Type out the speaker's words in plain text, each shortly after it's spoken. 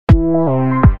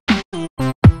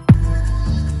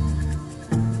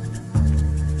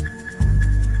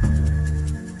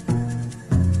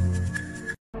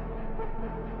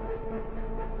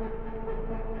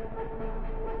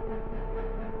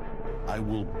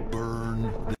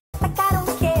Burn. Like I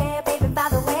don't care, baby, by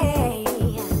the way.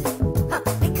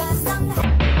 Because I'm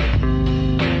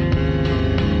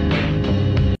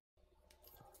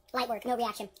light work, no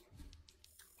reaction.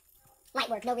 Light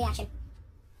work, no reaction.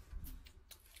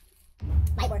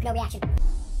 Light work, no reaction.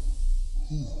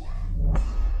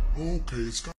 Okay,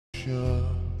 it's got.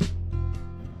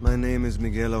 My name is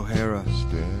Miguel O'Hara.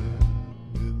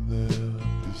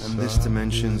 I'm this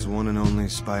dimension's one and only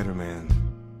Spider-Man.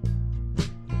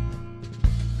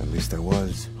 At least I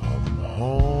was. I'm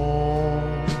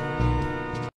home.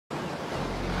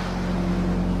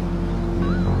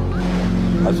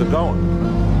 How's it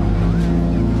going?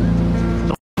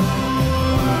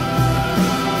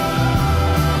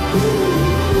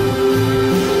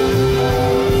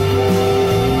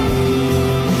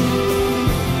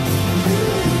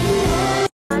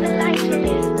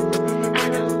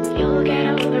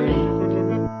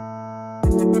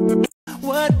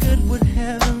 What good would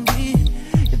heaven be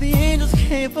if the angels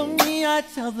came for me? I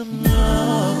tell them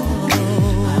no.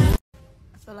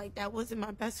 I feel like that wasn't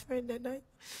my best friend that night.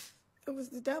 It was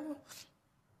the devil.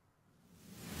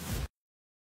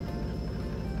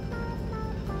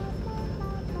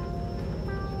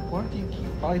 Why do you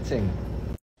keep fighting?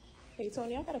 Hey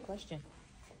Tony, I got a question.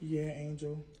 Yeah,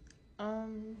 Angel.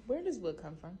 Where does wood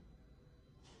come from?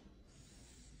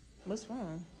 What's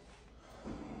wrong?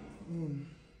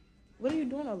 What are you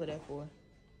doing all of that for?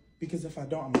 Because if I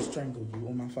don't, I'm gonna strangle you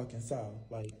on my fucking side.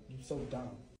 Like, you're so dumb.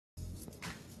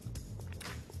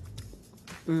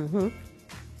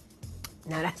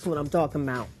 Now that's what I'm talking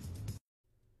about.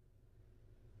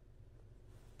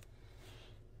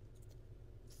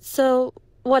 So,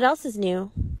 what else is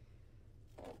new?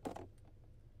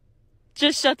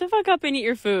 Just shut the fuck up and eat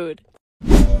your food.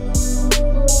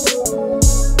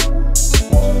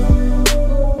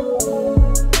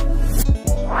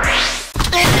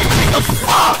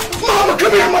 Mama,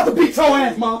 come here! I'm about to beat your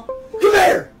ass, Mom! Come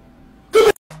here! Come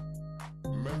here!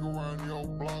 Make around your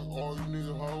block, all you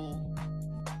niggas hold.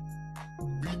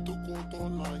 Beat the court all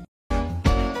night.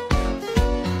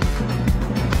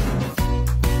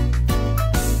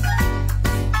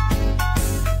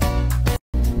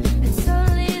 It's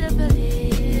only the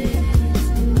belief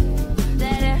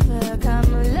that ever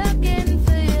come looking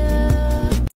for you.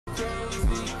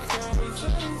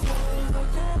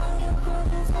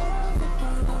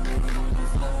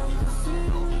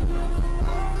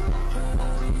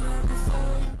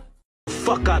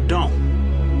 Fuck I don't.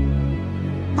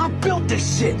 I built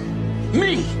this shit.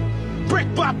 Me.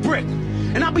 Brick by brick.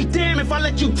 And I'll be damned if I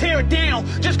let you tear it down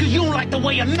just cause you don't like the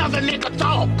way another nigga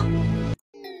talk.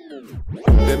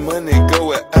 That money go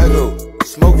where I go.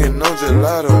 Smoking on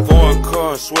gelato. Foreign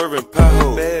car, swerving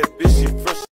pothole. Bad bitch, she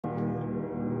fresh.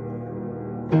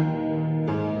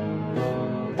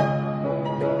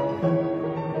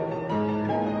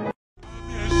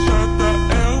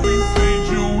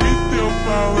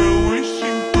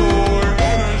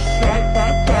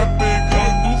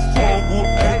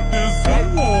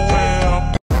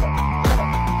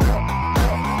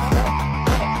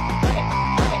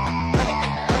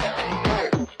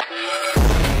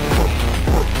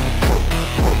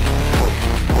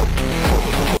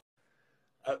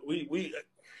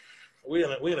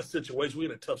 We in a situation. We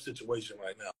in a tough situation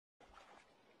right now.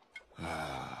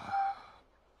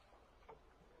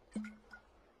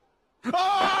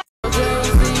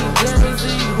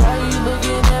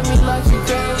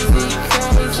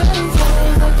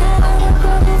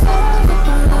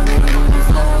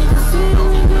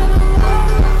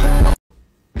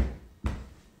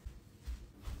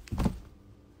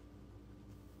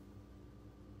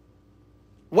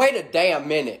 Wait a damn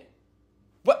minute.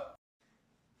 What?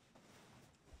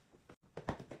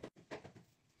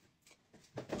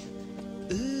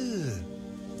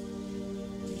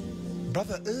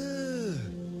 Brother,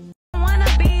 I wanna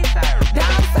be saved,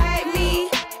 don't save me.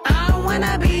 I don't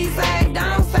wanna be saved,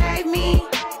 don't save me.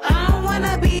 I don't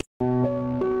wanna be.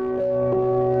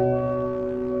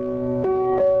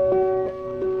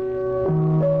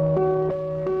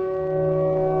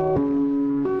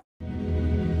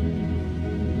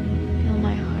 Feel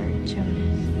my heart, Jonas.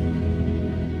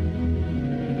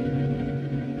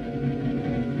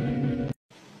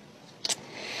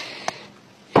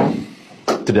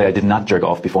 Today I did not jerk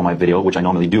off before my video, which I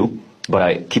normally do, but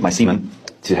I keep my semen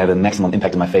to have a maximum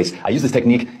impact on my face. I use this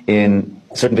technique in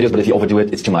certain videos, but if you overdo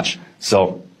it, it's too much.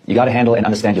 So you gotta handle and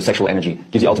understand your sexual energy.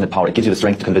 It gives you ultimate power. It gives you the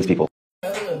strength to convince people.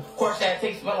 Of course, that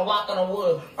takes when I walk on the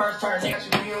wood. First turn,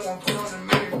 nigga, you don't want to put on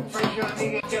the middle. First young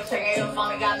nigga, kept taking L,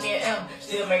 finally got me an M.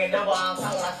 Still making double all the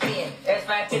time when I spin. That's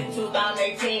 550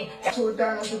 2018. To a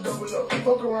dime, to double up.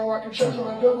 Fuck around, walking church on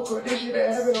my double cut. This shit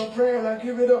that happen, I'm praying, I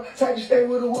give it up. Type to stay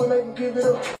with the wood, make them give it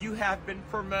up. You have been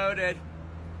promoted.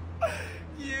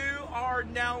 You are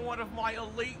now one of my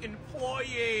elite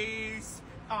employees.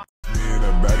 Yeah,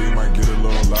 that baddie might get a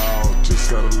little loud. Just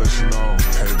gotta let you know.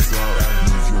 Heads up,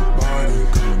 move your body,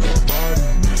 come on your body,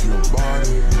 move your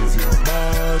body, move your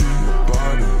body, your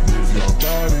body, move your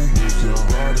body, move your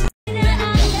body.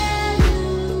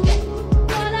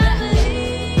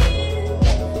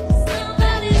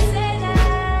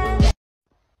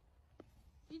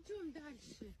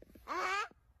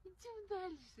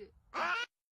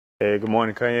 Hey, good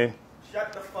morning, Kanye.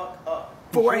 Shut the fuck up.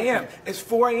 4 a.m. It's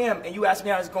 4 a.m. and you ask me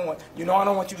how it's going. You know I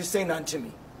don't want you to say nothing to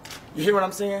me. You hear what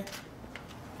I'm saying?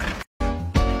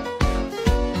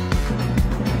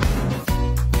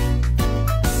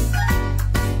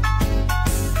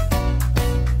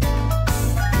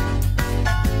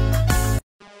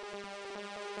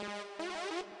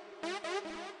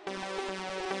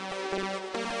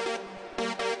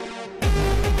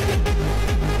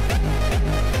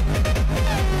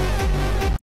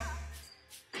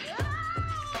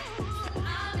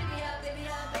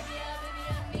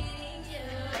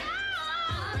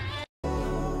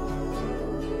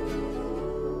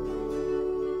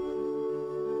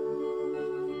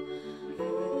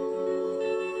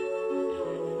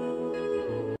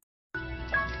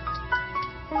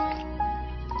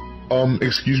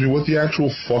 Excuse me, what the actual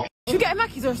fuck? Should we get a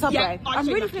Mackey's or a Subway? Yeah, I'm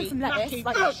really feeling some lettuce. Mackey's.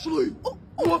 Like, Ashley,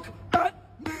 look at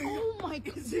me. oh my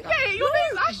god. Hey, your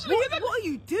name's Ashley. What are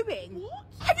you doing? What?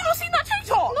 Have you not seen that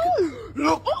TikTok?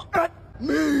 No. Look at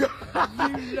me. You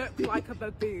look like a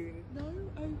baboon. No?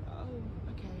 Oh,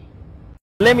 okay.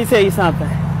 Let me tell you something.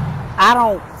 I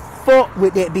don't fuck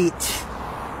with that bitch.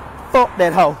 Fuck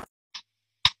that hoe.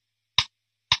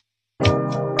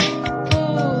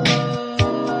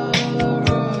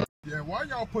 Yeah, why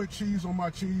y'all put cheese on my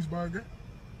cheeseburger?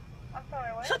 I'm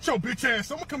sorry, what? Shut your bitch ass.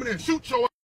 Someone come in there and shoot your ass.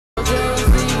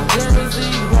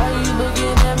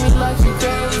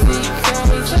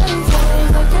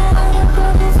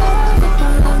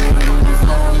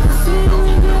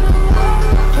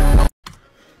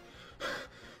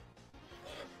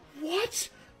 What?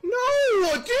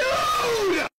 No,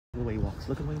 dude! Look at the way he walks.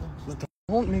 Look at the way he walks. Look.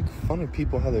 Don't make fun of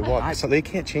people how they walk. So they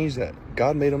can't change that.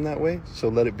 God made them that way, so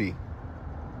let it be.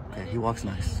 Okay, he walks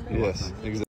nice. Yes,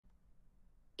 exactly.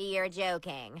 You're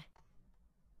joking.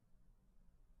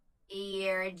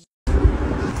 You're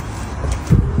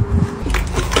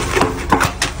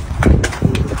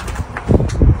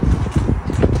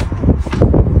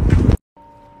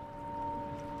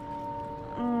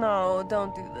No,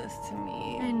 don't do this to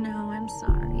me. I know, I'm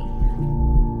sorry.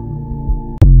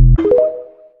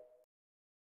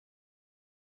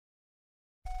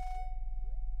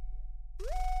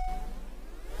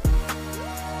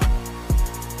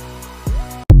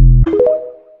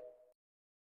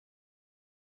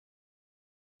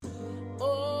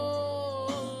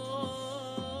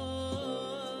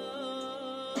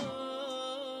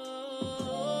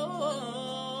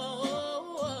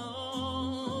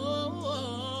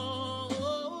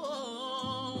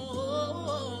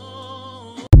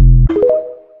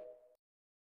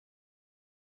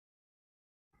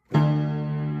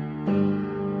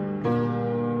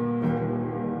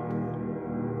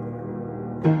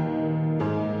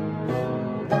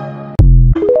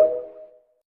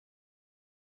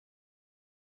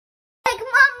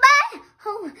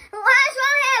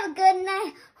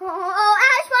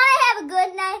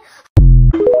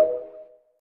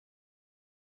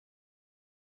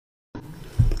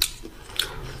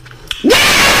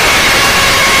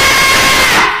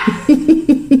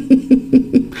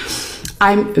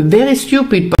 I'm very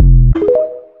stupid. But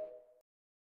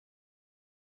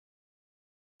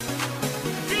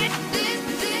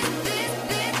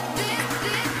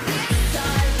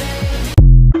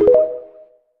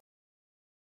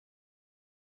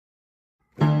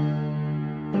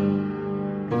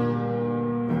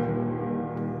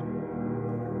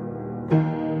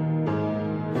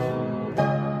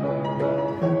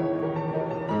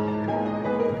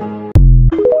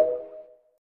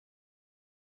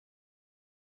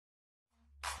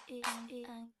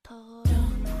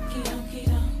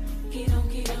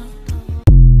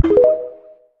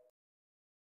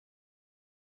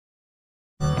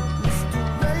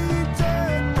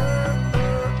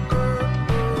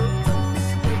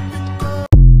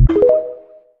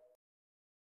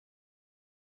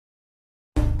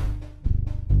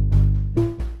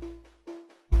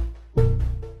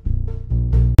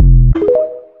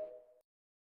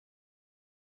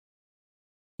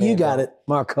You got it,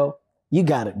 Marco. You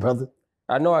got it, brother.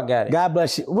 I know I got it. God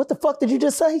bless you. What the fuck did you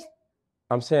just say?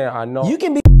 I'm saying I know. You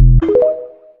can be.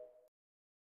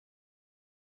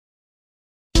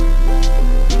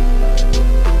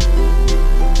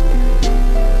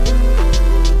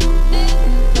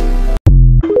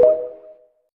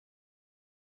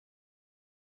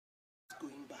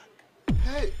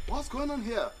 Hey, what's going on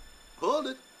here? Hold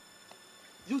it.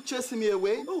 You chasing me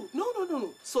away? Oh, no.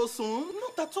 So soon?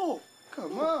 Not at all.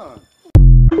 Come on.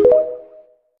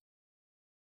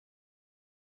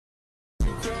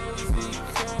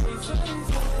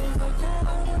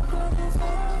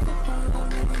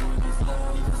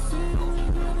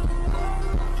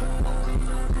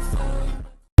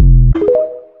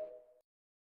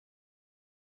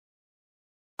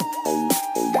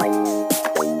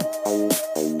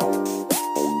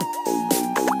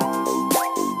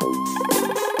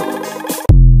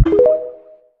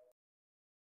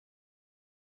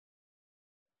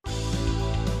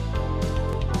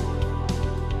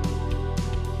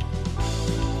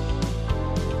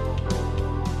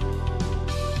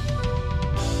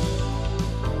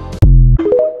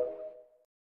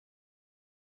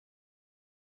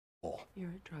 You're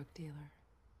a drug dealer.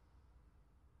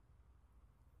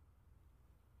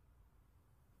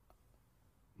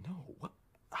 No, what?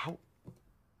 How?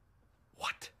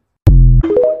 What?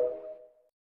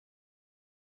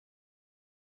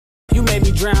 You made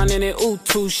me drown in it, ooh,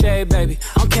 touche, baby.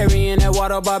 I'm carrying that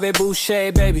water, Bobby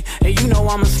Boucher, baby. And you know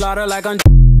I'm a slaughter like I'm...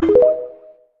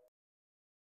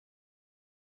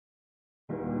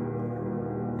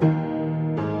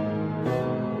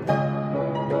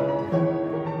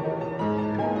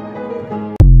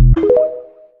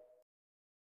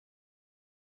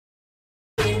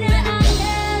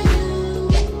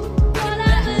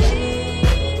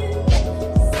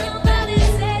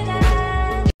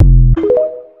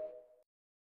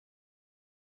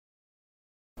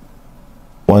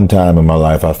 One time in my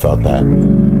life I felt that.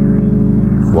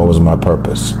 What was my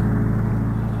purpose?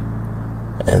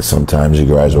 And sometimes you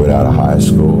graduate out of high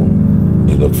school,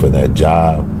 you look for that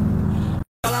job.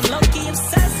 I'm low-key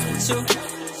obsessed with you.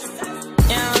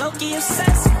 Yeah, I'm low-key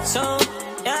obsessed with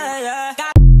you. Yeah.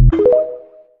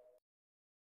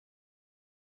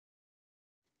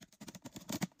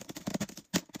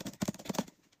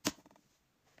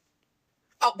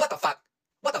 Oh, what the fuck?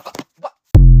 What the fuck? What?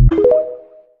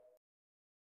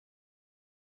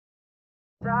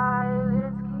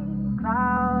 Silence keep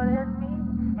clouding me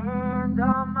and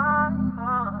on my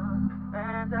heart,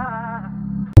 and I.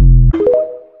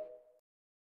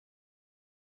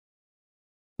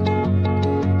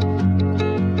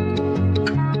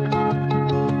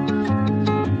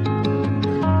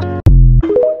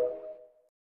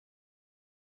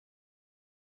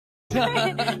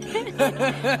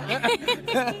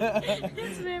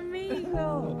 It's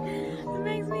amigo. It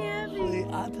makes me happy.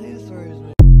 I'll tell you stories,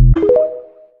 man.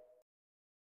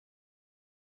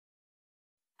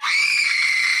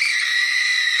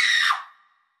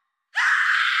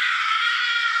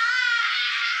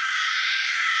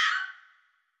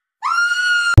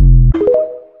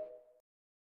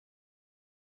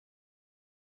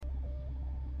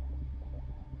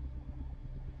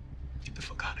 Get the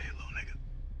fuck out of here, little nigga.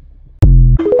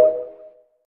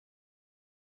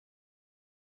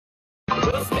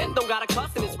 Will Smith don't got a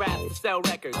cuss in his rap to sell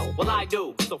records. Well, I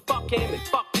do. So fuck him and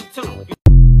fuck you too.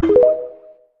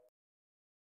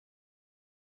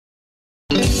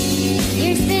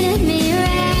 You're spinning me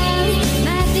around.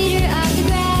 My feet are off the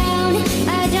ground.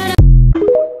 I don't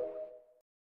know.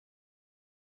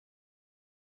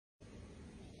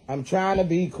 I'm trying to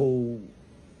be cool,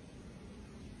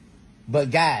 but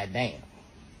goddamn.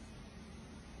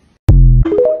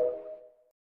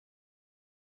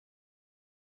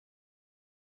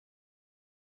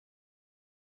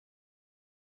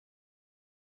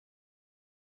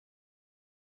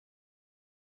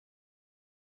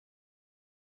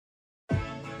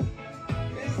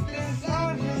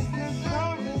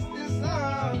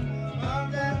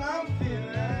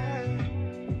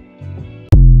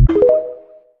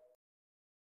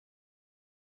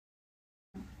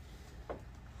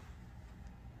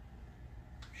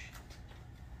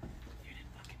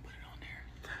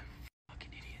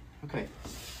 Okay.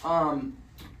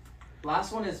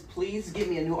 Last one is please give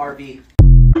me a new RV.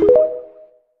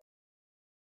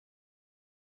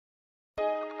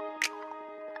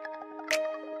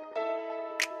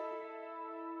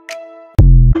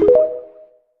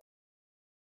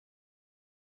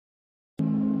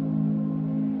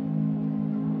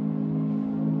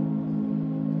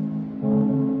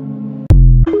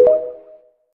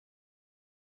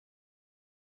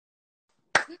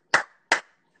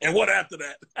 And what after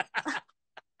that?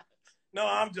 No,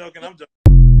 I'm joking. I'm joking.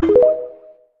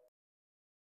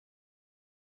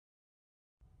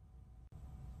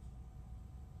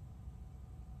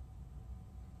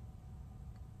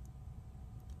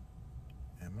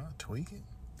 Am I tweaking?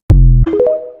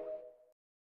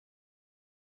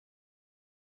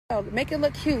 Make it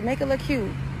look cute. Make it look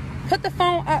cute. Put the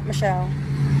phone up, Michelle.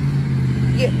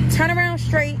 Yeah, turn around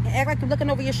straight and act like you're looking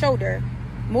over your shoulder.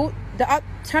 Move the up.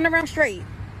 Turn around straight.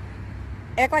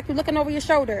 Act like you're looking over your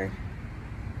shoulder.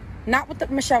 Not with the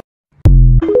Michelle.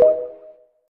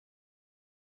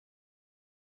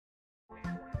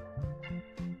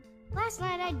 Last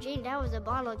night I dreamed I was a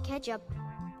bottle of ketchup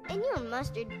and you were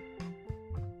mustard.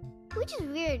 Which is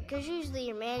weird because usually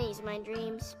you're mayonnaise in my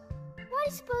dreams. Why do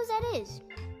you suppose that is?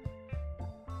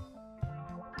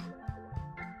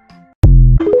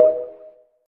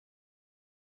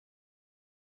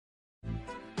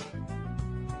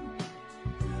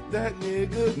 That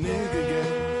nigga gay,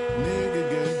 nigga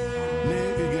gay,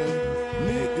 nigga gay,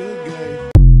 nigga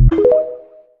gay.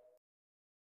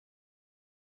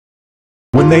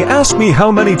 When they ask me how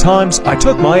many times I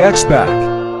took my ex back,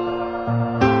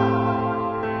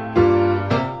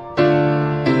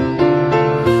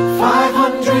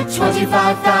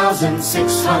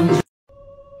 525,600.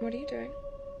 What are you doing?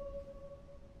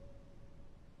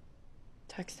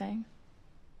 Texting.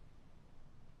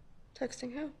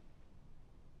 Texting who?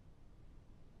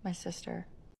 My sister.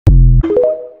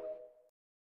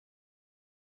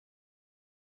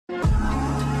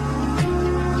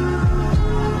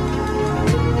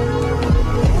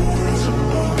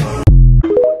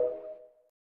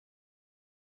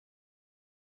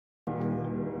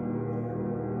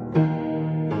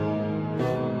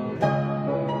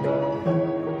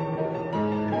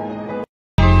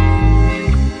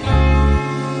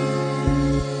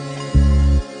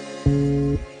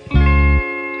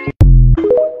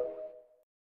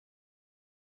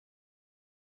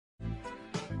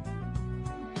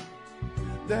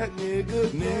 That nigga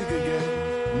gay, nigga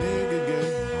gay,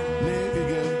 nigga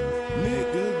gay,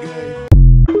 nigga gay.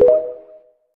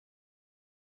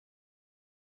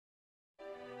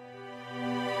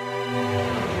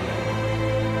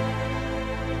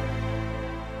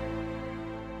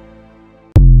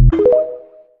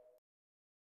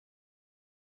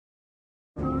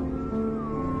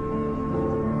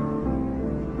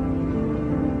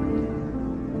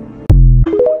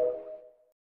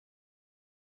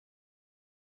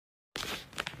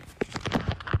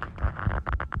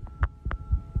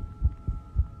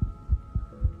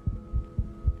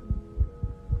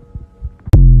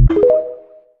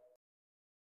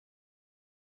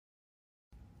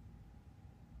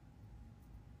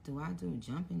 Do I do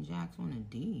jumping jacks on a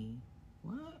D?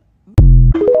 What?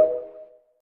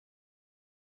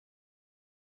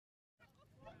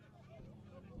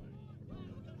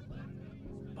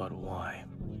 But why?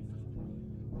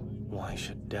 Why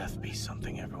should death be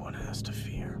something everyone has to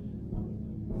fear?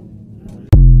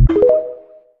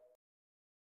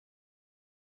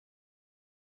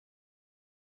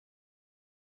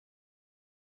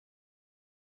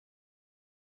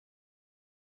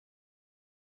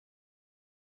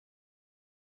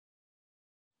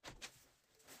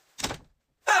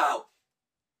 Oh!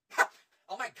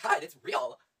 Oh my god, it's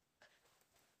real.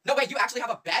 No, wait, you actually have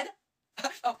a bed?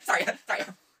 Oh, sorry.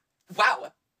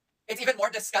 Wow. It's even more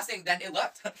disgusting than it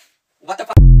looked. What the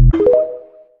fuck?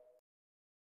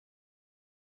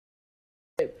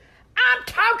 I'm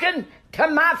talking to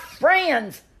my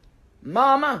friends.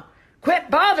 Mama, quit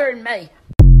bothering me.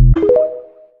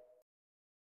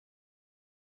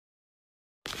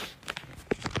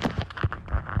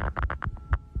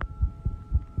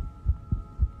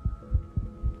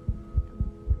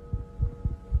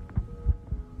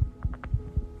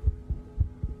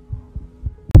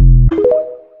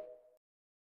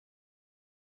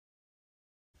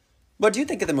 What do you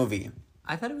think of the movie?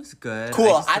 I thought it was good.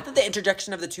 Cool. I thought the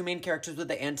interjection of the two main characters with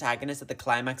the antagonist at the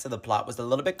climax of the plot was a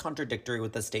little bit contradictory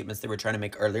with the statements they were trying to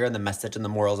make earlier and the message and the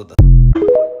morals of the...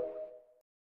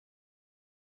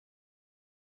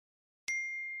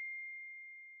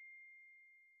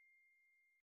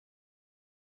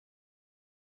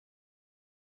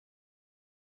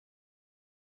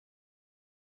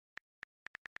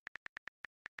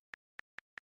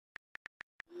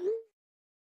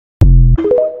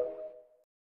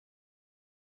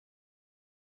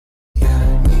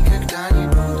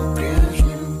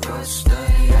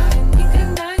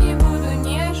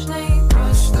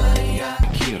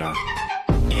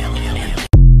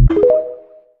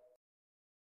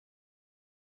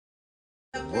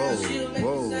 Whoa.